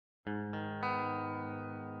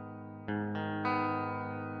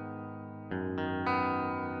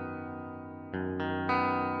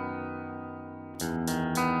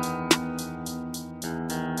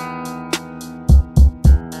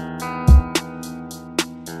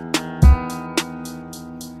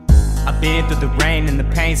Been through the rain and the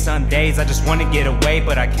pain. Some days I just wanna get away,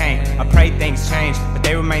 but I can't. I pray things change, but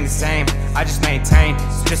they remain the same. I just maintain,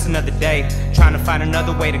 it's just another day, trying to find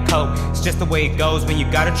another way to cope. It's just the way it goes when you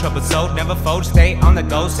got a troubled soul. Never fold, stay on the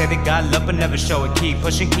go. Say that God love but never show it. Keep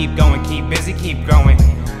pushing, keep going, keep busy, keep growing.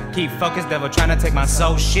 Keep focused, devil trying to take my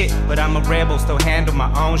soul shit. But I'm a rebel, still handle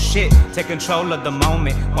my own shit. Take control of the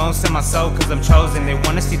moment, won't sell my soul cause I'm chosen. They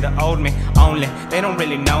wanna see the old me, only, they don't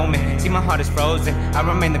really know me. See my heart is frozen, I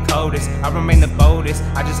remain the coldest, I remain the boldest.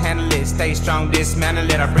 I just handle it, stay strong,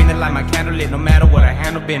 dismantle it. I bring the light, my candle lit, no matter what I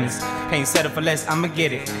handle business. Can't settle for less, I'ma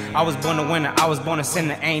get it. I was born a winner, I was born a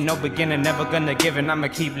sinner. Ain't no beginner, never gonna give in. I'ma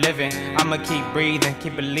keep living, I'ma keep breathing,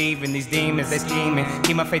 keep believing. These demons, they scheming,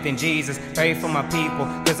 keep my faith in Jesus. Pray for my people,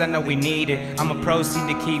 cause I know we need it. I'ma proceed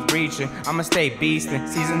to keep reaching, I'ma stay beastin',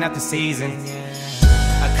 season after season.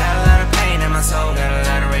 I got a lot of pain in my soul, got a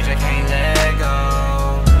lot of rage I can't let go.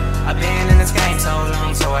 I've been in this game so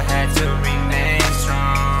long, so I had to remain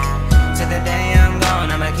strong. Till the day I'm gone,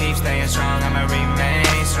 I'ma keep staying strong, I'ma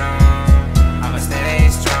remain strong. I'ma stay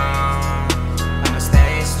strong, I'ma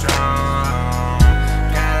stay strong.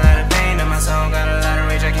 Got a lot of pain in my soul, got a lot of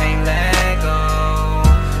rage I can't let go.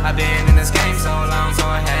 I've been in this game so long, so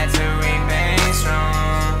I had to remain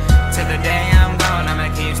strong. Till the day I'm gone,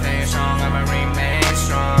 I'ma keep staying strong, I'ma remain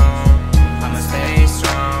strong. I'ma stay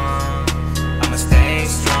strong, I'ma stay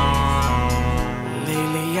strong.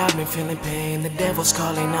 Lately I've been feeling pain, the devil's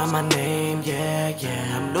calling out my name. Yeah,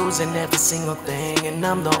 I'm losing every single thing, and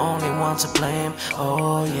I'm the only one to blame.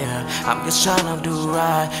 Oh yeah, I'm just trying to do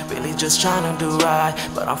right, really just trying to do right.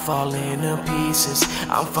 But I'm falling to pieces,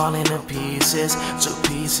 I'm falling to pieces. To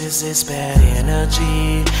pieces, it's bad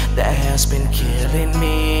energy that has been killing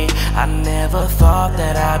me. I never thought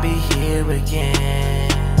that I'd be here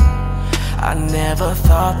again. I never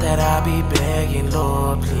thought that I'd be begging,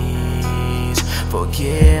 Lord, please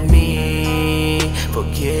forgive me,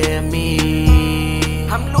 forgive me.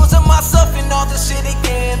 I'm losing myself in all this shit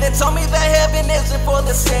again. They told me that heaven isn't for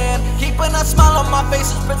the sin. Keeping a smile on my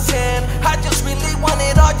face is pretend. I just really want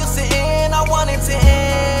it all just to end. I want it to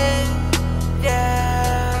end,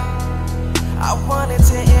 yeah. I want it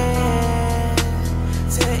to end,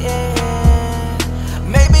 to end.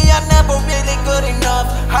 Maybe I'm never really good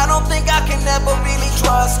enough. I don't think I can ever really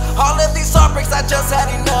trust. All of these heartbreaks, I just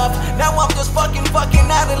had enough. Now I'm just fucking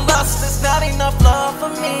out of lust. It's not enough love for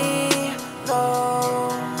me, no.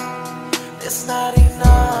 It's not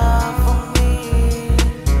enough for me,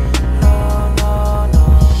 no, no, no.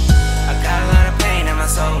 I got a lot of pain in my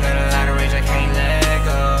soul, got a lot of rage I can't let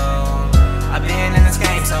go. I've been in this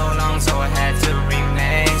game so long, so I had to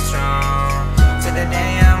remain strong. Till the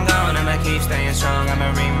day I'm gone, I'ma keep staying strong,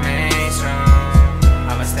 I'ma remain strong.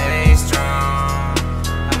 I'ma stay strong,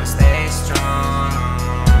 I'ma stay strong.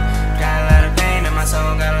 Got a lot of pain in my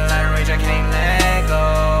soul, got a lot of rage I can't let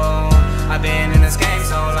go. I've been in this game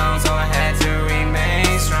so long, so I had to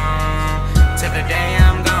remain strong. Till the day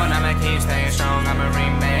I'm gone, I'ma keep staying strong, I'ma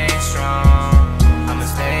remain strong. I'ma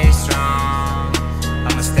stay strong,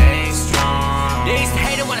 I'ma stay strong. They used to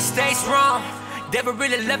hate it when I stay strong. Never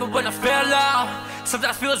really love it when I fell off.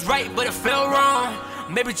 Sometimes feels right, but it felt wrong.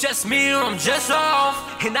 Maybe just me or I'm just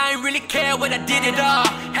off. And I ain't really care when I did it all.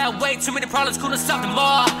 Had way too many problems, couldn't solve them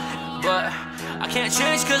all. But I can't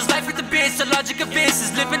change cause life is the bitch. The logic of this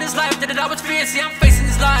is living this life that I was fearing. See, I'm facing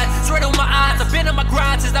this life straight on my eyes. I've been on my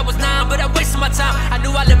grind since I was 9, but I wasted my time. I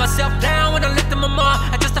knew I let myself down when I looked at my mom.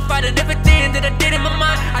 I justified everything that I did in my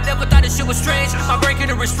mind. I never thought this shit was strange. My brain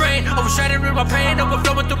couldn't restrain, overshadowing my pain,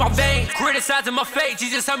 overflowing through my veins. Criticizing my fate,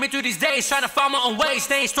 Jesus helped me through these days. Trying to find my own way,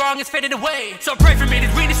 staying strong is fading away. So pray for me,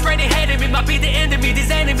 this really straight ahead of me might be the end of me. These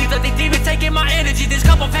enemies, like they demons taking my energy. This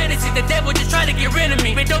couple fantasies, the devil just trying to get rid of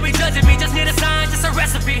me. But don't be judging me, just need a sign, just a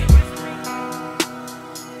recipe.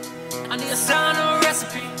 I need a sign or a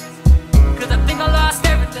recipe. Cause I think I lost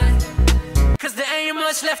everything. Cause there ain't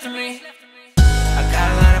much left of me. I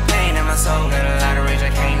got a lot of pain in my soul, got a lot of rage I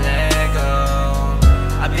can't let go.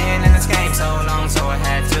 I've been in this game so long, so I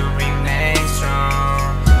had to remain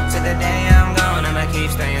strong. Till the day I'm gone, I'ma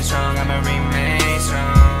keep staying strong, I'ma remain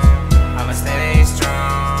strong. I'ma stay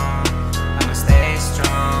strong, I'ma stay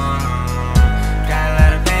strong. Got a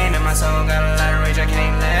lot of pain in my soul, got a lot of rage I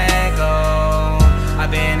can't let go.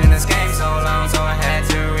 I've been in this game so long, so I had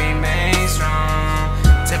to remain strong.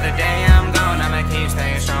 Till the day I'm gone, I'ma keep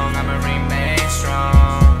staying strong, I'ma remain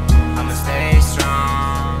strong. I'ma stay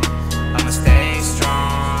strong, I'ma stay strong.